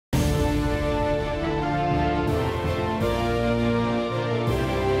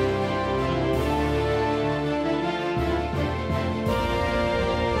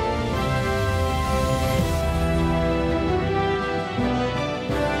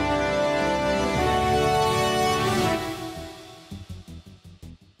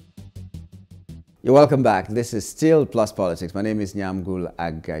You're welcome back. This is still Plus Politics. My name is Nyamgul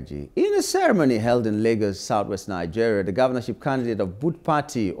Agaji. In a ceremony held in Lagos, southwest Nigeria, the governorship candidate of Boot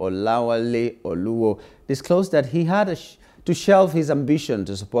Party, Olawale Oluwo, disclosed that he had to shelve his ambition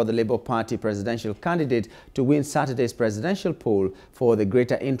to support the Labour Party presidential candidate to win Saturday's presidential poll for the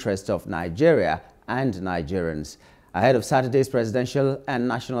greater interest of Nigeria and Nigerians. Ahead of Saturday's presidential and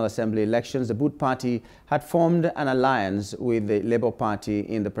National Assembly elections, the Boot Party had formed an alliance with the Labour Party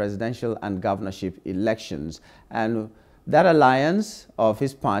in the presidential and governorship elections. And that alliance of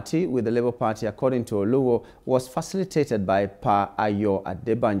his party with the Labour Party, according to Oluwo, was facilitated by Pa Ayo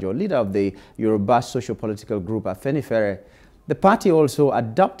Adebanjo, leader of the Yoruba socio-political group Afenifere. The party also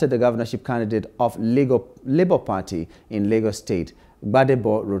adopted the governorship candidate of Labour Party in Lagos State,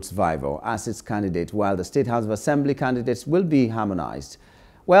 Gbadebo Rotsvival, as its candidate, while the State House of Assembly candidates will be harmonized.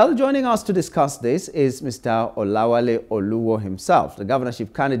 Well, joining us to discuss this is Mr. Olawale Oluwo himself, the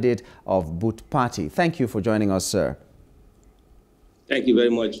governorship candidate of Boot Party. Thank you for joining us, sir. Thank you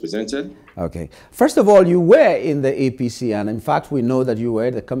very much, presenter. Okay. First of all, you were in the APC, and in fact, we know that you were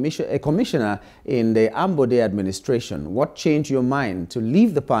a commissioner in the Ambode administration. What changed your mind to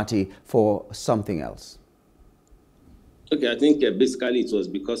leave the party for something else? Okay, I think basically it was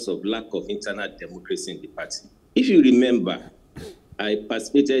because of lack of internal democracy in the party. If you remember, I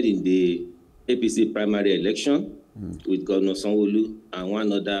participated in the APC primary election with Governor Sanwo-Olu and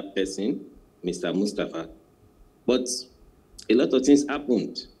one other person, Mr. Mustafa. But a lot of things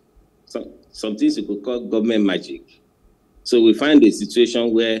happened. Some things you could call government magic. So we find a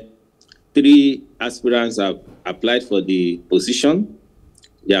situation where 3 aspirants have applied for the position,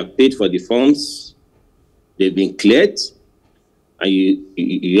 they have paid for the forms, they've been cleared, and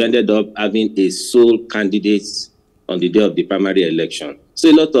you ended up having a sole candidate on the day of the primary election. So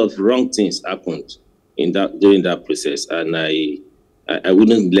a lot of wrong things happened during that process, and I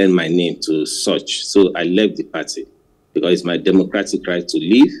wouldn't lend my name to such. So I left the party because it's my democratic right to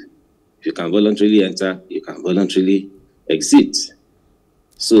leave. If you can voluntarily enter, you can voluntarily exit.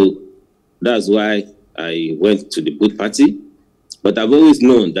 So that's why I went to the Boot Party. But I've always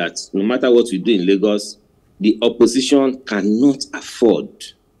known that no matter what we do in Lagos, the opposition cannot afford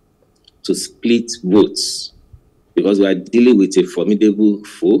to split votes because we are dealing with a formidable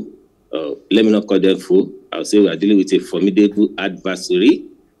foe. Let me not call them foe. I'll say we are dealing with a formidable adversary,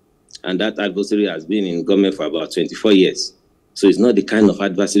 and that adversary has been in government for about 24 years. So it's not the kind of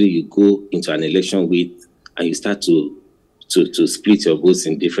adversary you go into an election with and you start to split your votes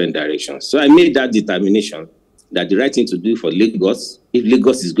in different directions. So I made that determination that the right thing to do for Lagos, if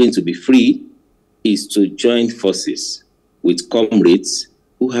Lagos is going to be free, is to join forces with comrades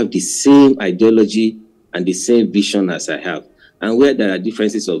who have the same ideology and the same vision as I have. And where there are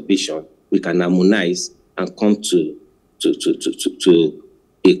differences of vision, we can harmonize and come to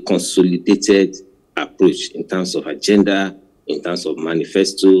a consolidated approach in terms of agenda, in terms of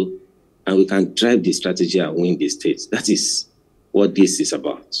manifesto, and we can drive the strategy and win the state. That is what this is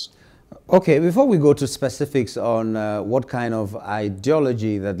about. Okay, before we go to specifics on what kind of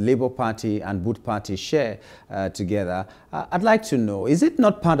ideology that Labour Party and Boot Party share together, I'd like to know, is it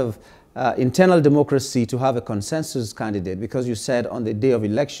not part of internal democracy to have a consensus candidate? Because you said on the day of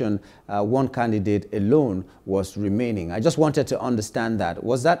election, one candidate alone was remaining. I just wanted to understand that.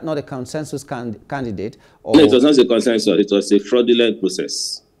 Was that not a consensus candidate? Or... No, it was not a consensus. It was a fraudulent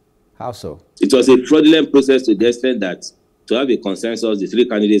process. How so? It was a fraudulent process to the extent that to have a consensus, the 3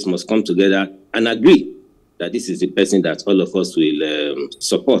 candidates must come together and agree that this is the person that all of us will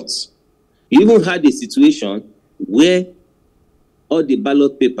support. You even had a situation where all the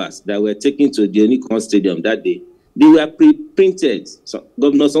ballot papers that were taken to the Onikon Stadium that day, they were pre-printed. So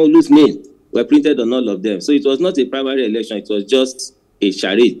Governor Sanwo-Olu's name were printed on all of them. So it was not a primary election. It was just a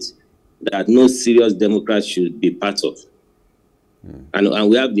charade that no serious Democrat should be part of. And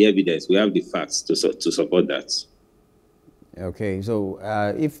we have the evidence, we have the facts to support that. Okay, so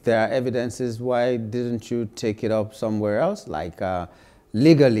if there are evidences, why didn't you take it up somewhere else, like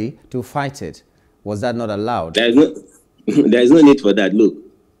legally, to fight it? Was that not allowed? There is no need for that. Look,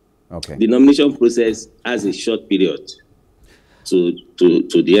 okay. The nomination process has a short period to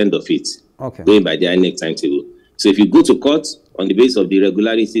the end of it, okay, going by the INEC timetable. So if you go to court on the basis of the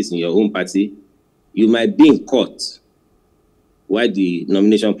irregularities in your own party, you might be in court while the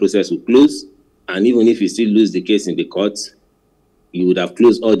nomination process will close, and even if you still lose the case in the court, you would have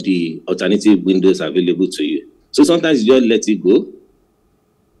closed all the alternative windows available to you. So sometimes you just let it go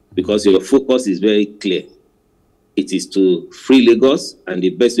because your focus is very clear. It is to free Lagos, and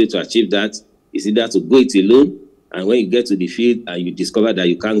the best way to achieve that is either to go it alone, and when you get to the field and you discover that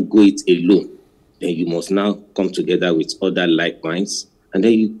you can't go it alone, then you must now come together with other like minds, and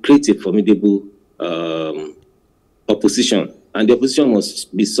then you create a formidable opposition. And the opposition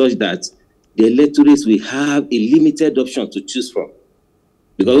must be such that the electorates will have a limited option to choose from.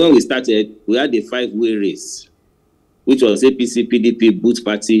 Because when we started, we had a 5-way race, which was APC, PDP, Boot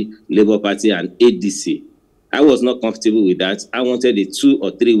Party, Labour Party, and ADC. I was not comfortable with that. I wanted a 2-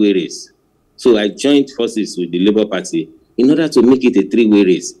 or 3-way race. So I joined forces with the Labour Party in order to make it a 3-way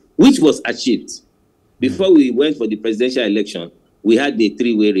race, which was achieved. Before we went for the presidential election, we had the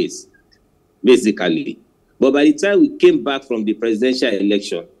 3-way race, basically. But by the time we came back from the presidential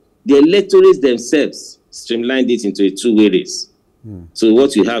election, the electorates themselves streamlined it into a 2-way race. So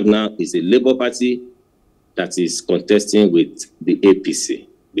what you have now is a Labour Party that is contesting with the APC,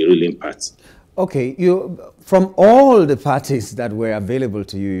 the ruling party. Okay, from all the parties that were available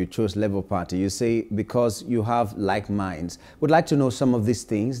to you, you chose Labour Party. You say because you have like minds. Would like to know some of these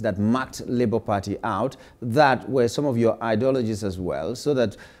things that marked Labour Party out, that were some of your ideologies as well, so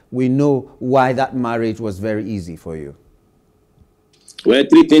that we know why that marriage was very easy for you. Well,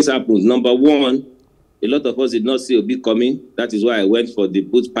 3 things happened. Number 1, a lot of us did not see Obi coming. That is why I went for the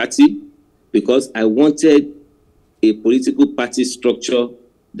Boot Party, because I wanted a political party structure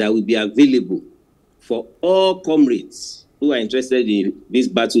that will be available for all comrades who are interested in this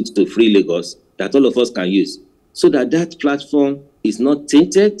battle to free Lagos, that all of us can use, so that that platform is not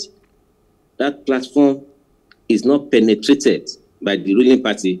tainted, that platform is not penetrated by the ruling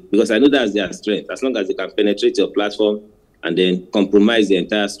party, because I know that's their strength. As long as they can penetrate your platform and then compromise the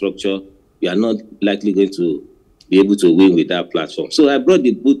entire structure, you are not likely going to be able to win with that platform. So I brought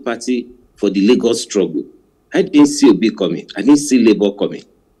the Boot Party for the Lagos struggle. I didn't see Obi coming. I didn't see Labour coming.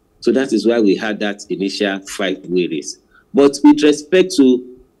 So that is why we had that initial 5-way race. But with respect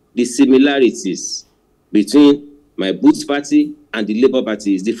to the similarities between my Boot Party and the Labour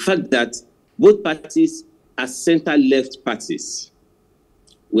Party is the fact that both parties are center-left parties.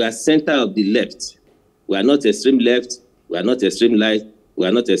 We are center of the left. We are not extreme left. We are not extreme right. We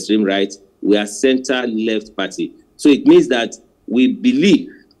are not extreme right. We are center-left party. So it means that we believe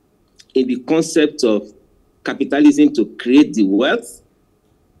in the concept of capitalism to create the wealth,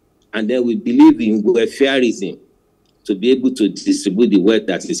 and then we believe in welfareism to be able to distribute the wealth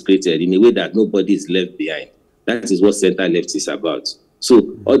that is created in a way that nobody is left behind. That is what center-left is about.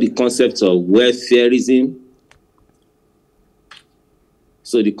 So all the concepts of welfareism,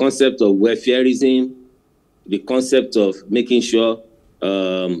 the concept of making sure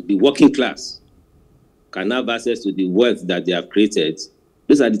the working class can have access to the wealth that they have created,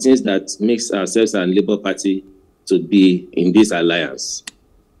 those are the things that makes ourselves and Labour Party to be in this alliance.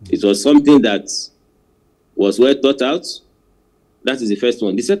 It was something that was well thought out. That is the first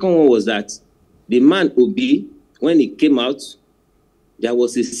one. The second one was that the man Obi, when he came out, there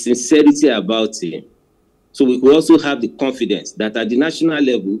was a sincerity about him. So we could also have the confidence that at the national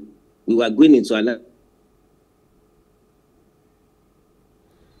level, we were going into alliance.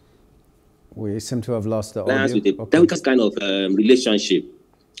 We seem to have lost the audio. With that kind of relationship.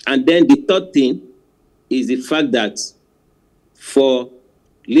 And then the third thing is the fact that for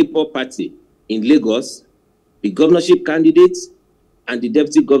Labour Party in Lagos, the governorship candidate and the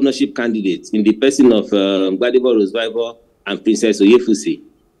deputy governorship candidate in the person of Gbadebo Rosevivor and Princess Oyefusi,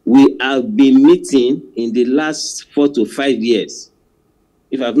 we have been meeting in the last 4 to 5 years.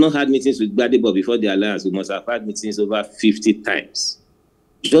 If I've not had meetings with Gbadebo before the alliance, we must have had meetings over 50 times.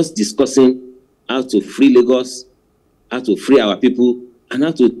 Just discussing how to free Lagos, how to free our people, and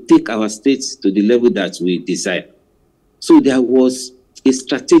how to take our states to the level that we desire. So there was a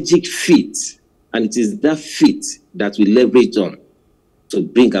strategic fit, and it is that fit that we leverage on to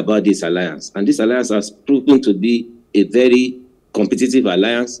bring about this alliance. And this alliance has proven to be a very competitive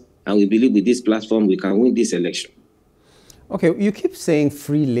alliance, and we believe with this platform we can win this election. Okay, you keep saying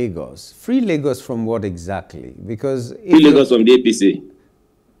free Lagos. Free Lagos from what exactly? Because free Lagos from the APC.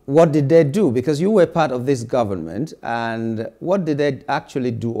 What did they do? Because you were part of this government, and what did they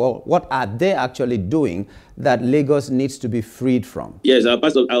actually do, or what are they actually doing that Lagos needs to be freed from? Yes, I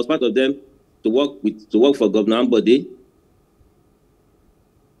was part of them to work for Governor Ambode,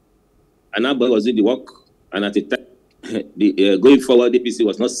 and Ambode was doing the work, and at the time, going forward, the APC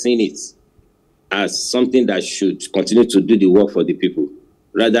was not seeing it as something that should continue to do the work for the people.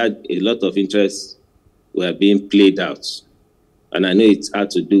 Rather, a lot of interests were being played out. And I know it's had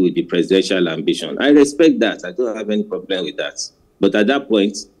to do with the presidential ambition. I respect that. I don't have any problem with that. But at that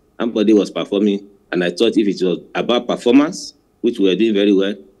point, Ambode was performing, and I thought if it was about performance, which we were doing very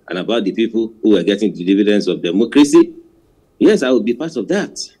well, and about the people who were getting the dividends of democracy, yes, I would be part of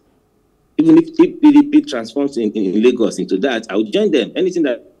that. Even if PDP transforms in Lagos into that, I would join them. Anything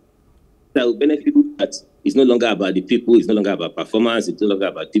that will benefit people, that it's no longer about the people, it's no longer about performance, it's no longer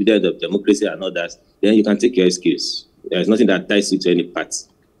about dividend of democracy and others, then you can take your excuse. There's nothing that ties you to any party.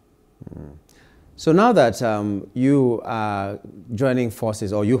 So now that you are joining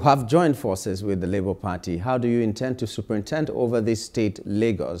forces, or you have joined forces with the Labour Party, how do you intend to superintend over this state,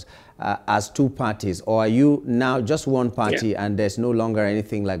 Lagos, as two parties? Or are you now just one party and there's no longer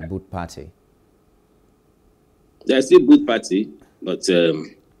anything like boot party? There's still boot party, but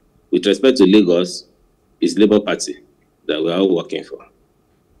with respect to Lagos, it's Labour Party that we're all working for.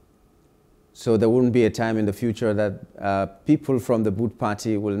 So there wouldn't be a time in the future that people from the boot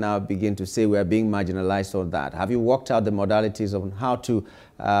party will now begin to say we are being marginalized on that. Have you worked out the modalities on how to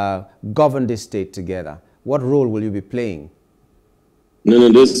govern this state together? What role will you be playing? No,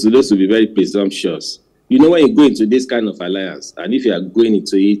 those will be very presumptuous. You know, when you go into this kind of alliance, and if you are going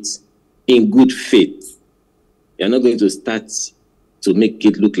into it in good faith, you're not going to start to make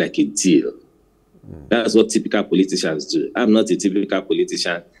it look like a deal. That's what typical politicians do. I'm not a typical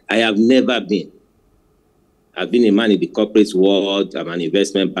politician. I have never been. I've been a man in the corporate world. I'm an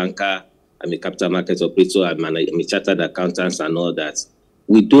investment banker. I'm a capital market operator. I'm a chartered accountant and all that.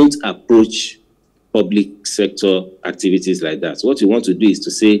 We don't approach public sector activities like that. So what you want to do is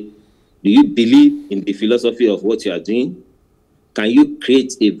to say, do you believe in the philosophy of what you are doing? Can you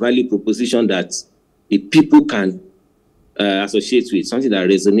create a value proposition that the people can associate with, something that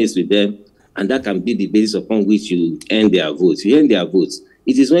resonates with them? And that can be the basis upon which you earn their votes. You earn their votes.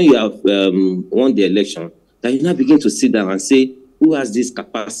 It is when you have won the election that you now begin to sit down and say, who has this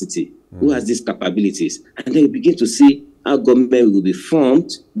capacity? Who has these capabilities? And then you begin to see how government will be formed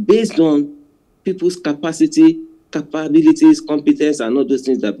based on people's capacity, capabilities, competence, and all those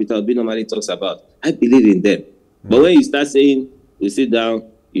things that Peter Obi normally talks about. I believe in them. But when you start saying, you sit down,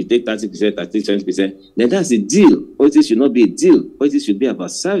 you take 30%, I take 20%, then that's a deal. Politics should not be a deal. Politics should be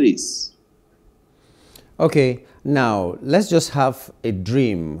about service. Okay, now let's just have a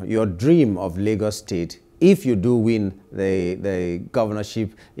dream, your dream of Lagos State, if you do win the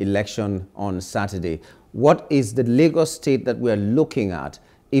governorship election on Saturday. What is the Lagos State that we're looking at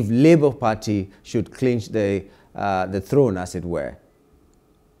if Labour Party should clinch the throne, as it were?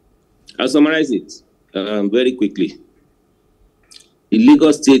 I'll summarize it very quickly. The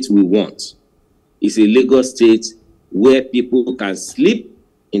Lagos State we want is a Lagos State where people can sleep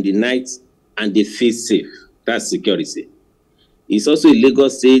in the night and they feel safe. That's security. It's also a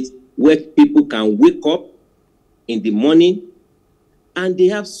Lagos State where people can wake up in the morning and they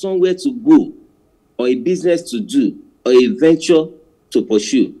have somewhere to go, or a business to do, or a venture to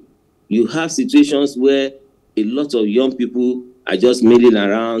pursue. You have situations where a lot of young people are just milling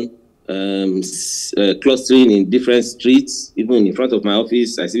around, clustering in different streets. Even in front of my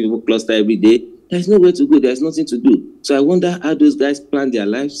office, I see people cluster every day. There's nowhere to go. There's nothing to do. So I wonder how those guys plan their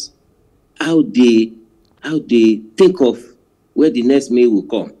lives, how they think of where the next meal will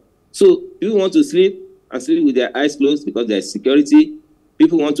come. So people want to sleep and sleep with their eyes closed because there's security.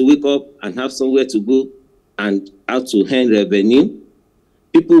 People want to wake up and have somewhere to go and how to earn revenue.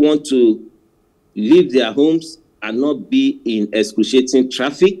 People want to leave their homes and not be in excruciating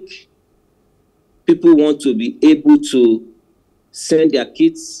traffic. People want to be able to send their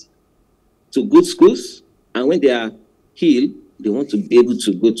kids to good schools, and when they are healed, they want to be able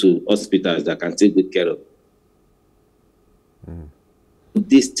to go to hospitals that can take good care of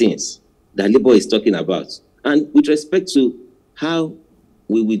these things that Labour is talking about. And with respect to how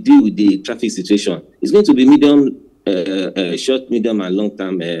we will deal with the traffic situation, it's going to be short, medium, and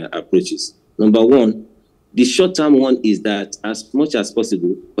long-term approaches. Number one, the short-term one is that as much as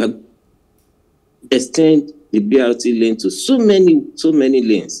possible, we'll extend the BRT lane to so many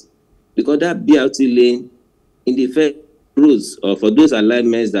lanes, because that BRT lane in the first roads, or for those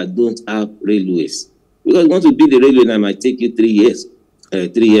alignments that don't have railways, because you want to build the railway that might take you 3 years,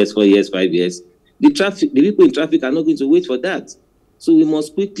 4 years, 5 years. The people in traffic are not going to wait for that. So we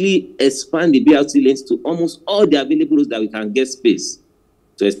must quickly expand the BRT lanes to almost all the available roads that we can get space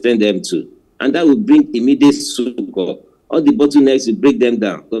to extend them to. And that will bring immediate succor. All the bottlenecks will break them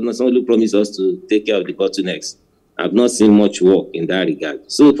down. Governor Sanwo-Olu promised us to take care of the bottlenecks. I've not seen much work in that regard.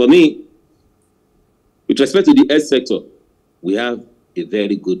 So for me, with respect to the health sector, we have a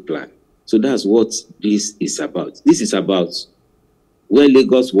very good plan. So that's what this is about. This is about where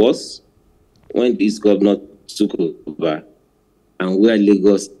Lagos was when this governor took over and where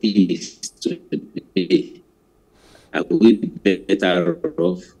Lagos is today. Are we better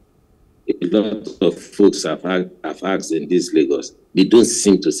off? A lot of folks have asked in this Lagos. They don't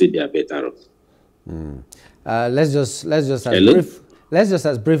seem to say they are better off. Let's just Hello? Let's just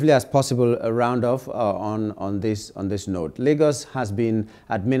as briefly as possible round off on this note. Lagos has been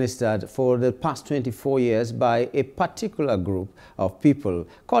administered for the past 24 years by a particular group of people.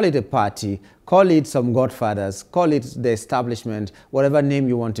 Call it a party, call it some godfathers, call it the establishment, whatever name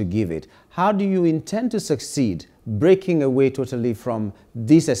you want to give it. How do you intend to succeed breaking away totally from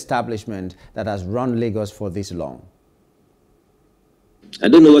this establishment that has run Lagos for this long? I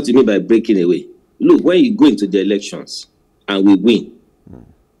don't know what you mean by breaking away. Look, when you go into the elections and we win,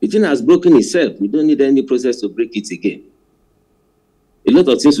 the thing has broken itself. We don't need any process to break it again. A lot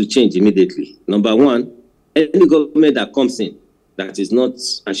of things will change immediately. Number one, any government that comes in that is not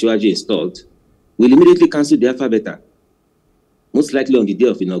Asiwaju installed will immediately cancel the alphabet, most likely on the day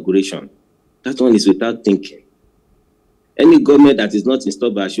of inauguration. That one is without thinking. Any government that is not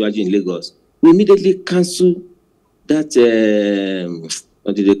installed by Asiwaju in Lagos will immediately cancel that,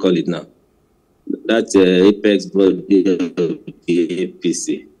 what do they call it now? That apex body of the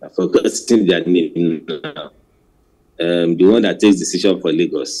APC. I forgot their name now. The one that takes decision for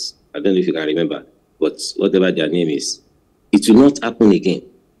Lagos. I don't know if you can remember, but whatever their name is, it will not happen again.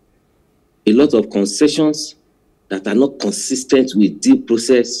 A lot of concessions that are not consistent with due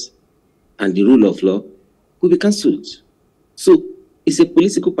process and the rule of law will be cancelled. So it's a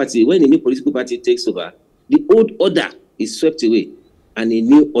political party. When a new political party takes over, the old order is swept away and a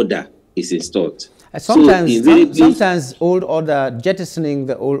new order is installed. Sometimes, sometimes old order, jettisoning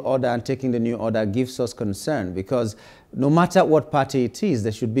the old order and taking the new order gives us concern, because no matter what party it is,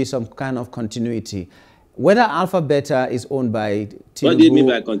 there should be some kind of continuity. Whether Alpha Beta is owned by Tinubu, what do you mean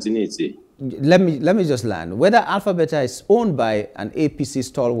by continuity? Let me just land. Whether Alpha Beta is owned by an APC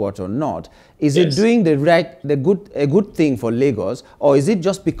stalwart or not, is it doing a good thing for Lagos, or is it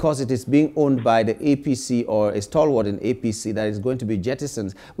just because it is being owned by the APC or a stalwart in APC that is going to be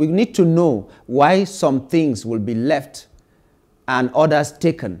jettisoned? We need to know why some things will be left and others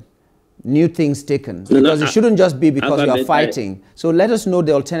taken, new things taken, because it shouldn't just be because you are fighting. So let us know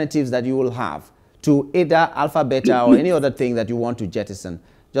the alternatives that you will have to either Alpha Beta or any other thing that you want to jettison.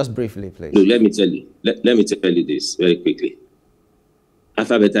 Just briefly, please. No, let me tell you. Let me tell you this very quickly.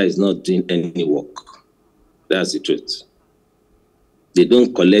 Alpha Beta is not doing any work. That's the truth. They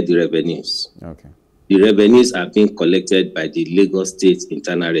don't collect the revenues. Okay. The revenues are being collected by the Lagos State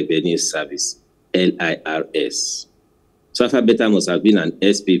Internal Revenue Service, LIRS. So Alpha Beta must have been an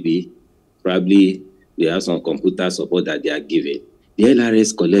SPB. Probably they have some computer support that they are giving. The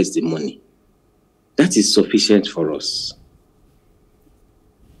LIRS collects the money. That is sufficient for us.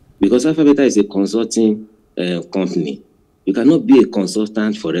 Because Alpha Beta is a consulting company. You cannot be a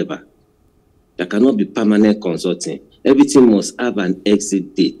consultant forever. There cannot be permanent consulting. Everything must have an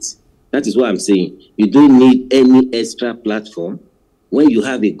exit date. That is what I'm saying. You don't need any extra platform when you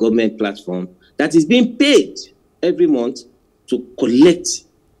have a government platform that is being paid every month to collect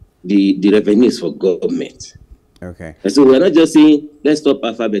the revenues for government. Okay. And so we're not just saying, let's stop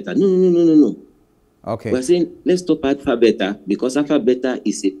Alpha Beta. No. Okay. We're saying, let's stop Alpha Beta because Alpha Beta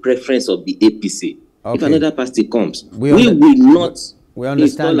is a preference of the APC. Okay. If another party comes, we will not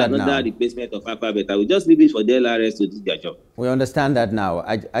understand that another now. replacement of Alpha Beta. We just leave it for the LRS to do their job. We understand that now.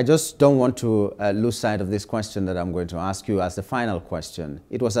 I just don't want to lose sight of this question that I'm going to ask you as the final question.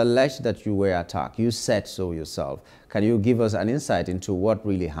 It was alleged that you were attacked. You said so yourself. Can you give us an insight into what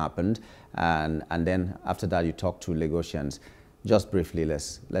really happened? And then after that, you talk to Lagosians. Just briefly,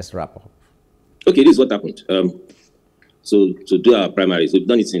 let's wrap up. Okay, this is what happened. So to do our primaries, we've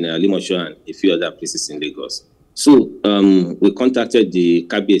done it in Limosho and a few other places in Lagos. So we contacted the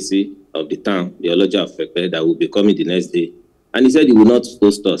KBC of the town, the Oloja of Fepe, that will be coming the next day. And he said he will not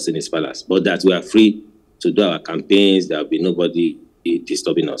host us in his palace, but that we are free to do our campaigns. There will be nobody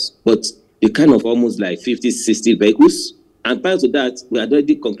disturbing us. But the kind of almost like 50, 60 vehicles. And prior to that, we had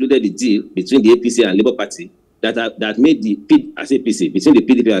already concluded the deal between the APC and Labour Party that made the APC, between the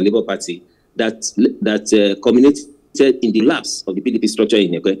PDP and Labour Party, that culminated in the lapse of the PDP structure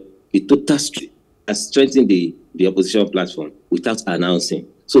in Ekwe. The total has strengthened the opposition platform without announcing.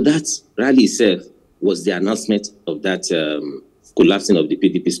 So that rally itself was the announcement of that collapsing of the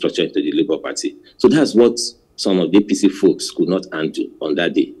PDP structure into the Labour Party. So that's what some of the APC folks could not undo on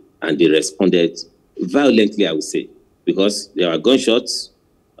that day. And they responded violently, I would say, because there were gunshots.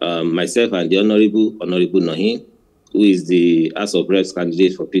 Myself and the Honorable Nohin, who is the House of Reps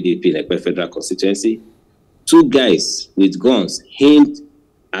candidate for PDP in Ekpe Federal Constituency, two guys with guns aimed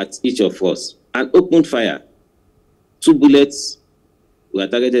at each of us and opened fire. 2 bullets were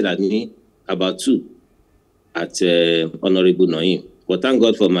targeted at me, about 2 at Honorable Noim. But thank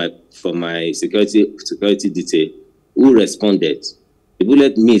God for my security detail who responded. The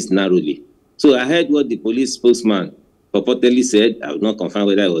bullet missed narrowly. So I heard what the police spokesman purportedly said, I will not confirm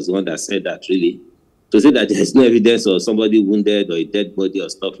whether it was the one that said that really, to say that there is no evidence of somebody wounded or a dead body or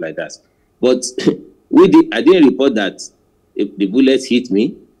stuff like that. But I didn't report that the bullet hit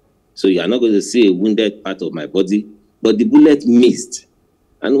me, so you are not going to see a wounded part of my body, but the bullet missed.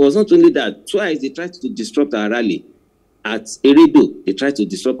 And it was not only that, twice they tried to disrupt our rally. At Eredo, they tried to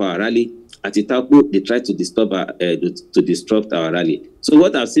disrupt our rally. At Itapu, they tried to disrupt our rally. So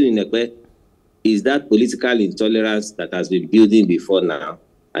what I've seen in Ekpe is that political intolerance that has been building before now,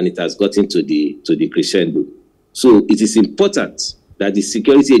 and it has gotten to the crescendo. So it is important that the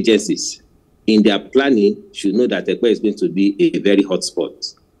security agencies, in their planning, should know that Ekpe is going to be a very hot spot,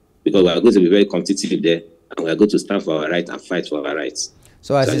 because we are going to be very competitive there, and we are going to stand for our right and fight for our rights.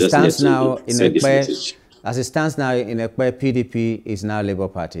 So as it stands now in Ekpe, PDP is now Labour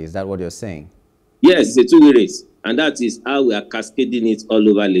Party. Is that what you're saying? Yes, it's a two-way race, and that is how we are cascading it all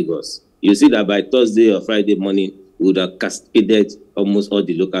over Lagos. You see that by Thursday or Friday morning, we would have cascaded almost all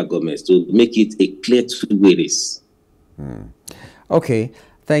the local governments to make it a clear two-way race. Okay.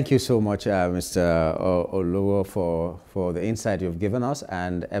 Thank you so much, Mr. Oluwo, for the insight you've given us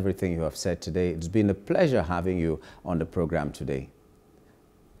and everything you have said today. It's been a pleasure having you on the program today.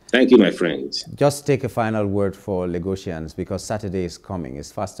 Thank you, my friend. Just take a final word for Lagosians, because Saturday is coming.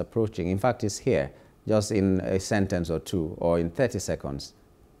 It's fast approaching. In fact, it's here. Just in a sentence or two, or in 30 seconds.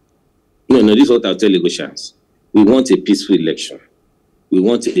 No, this is what I'll tell Lagosians. We want a peaceful election. We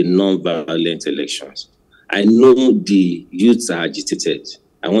want a non-violent election. I know the youths are agitated.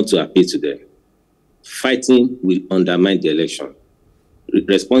 I want to appeal to them. Fighting will undermine the election.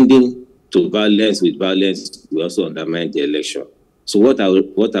 Responding to violence with violence will also undermine the election. So what I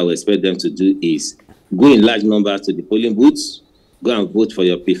will expect them to do is go in large numbers to the polling booths, go and vote for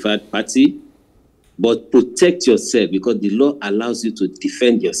your preferred party, but protect yourself, because the law allows you to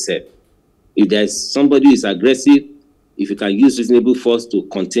defend yourself. If there's somebody who is aggressive, if you can use reasonable force to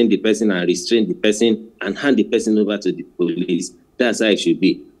contain the person and restrain the person and hand the person over to the police, that's how it should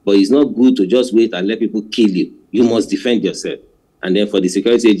be. But it's not good to just wait and let people kill you. You must defend yourself. And then for the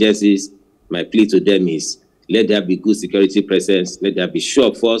security agencies, my plea to them is, let there be good security presence, let there be show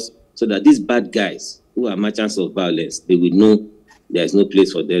of force, so that these bad guys who are merchants of violence, they will know there is no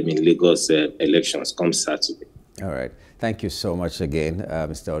place for them in Lagos elections come Saturday. All right. Thank you so much again,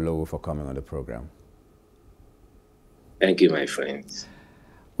 Mr. Oluwo, for coming on the program. Thank you, my friends.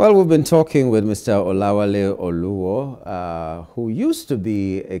 Well, we've been talking with Mr. Olawale Oluwo, who used to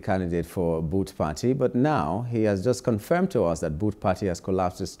be a candidate for Boot Party, but now he has just confirmed to us that Boot Party has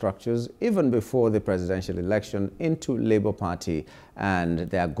collapsed its structures even before the presidential election into Labour Party, and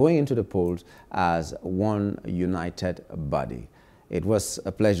they are going into the polls as one united body. It was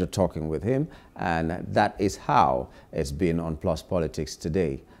a pleasure talking with him, and that is how it's been on Plus Politics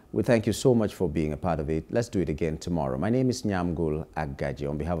today. We thank you so much for being a part of it. Let's do it again tomorrow. My name is Nyamgul Agaji,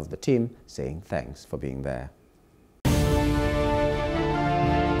 on behalf of the team, saying thanks for being there.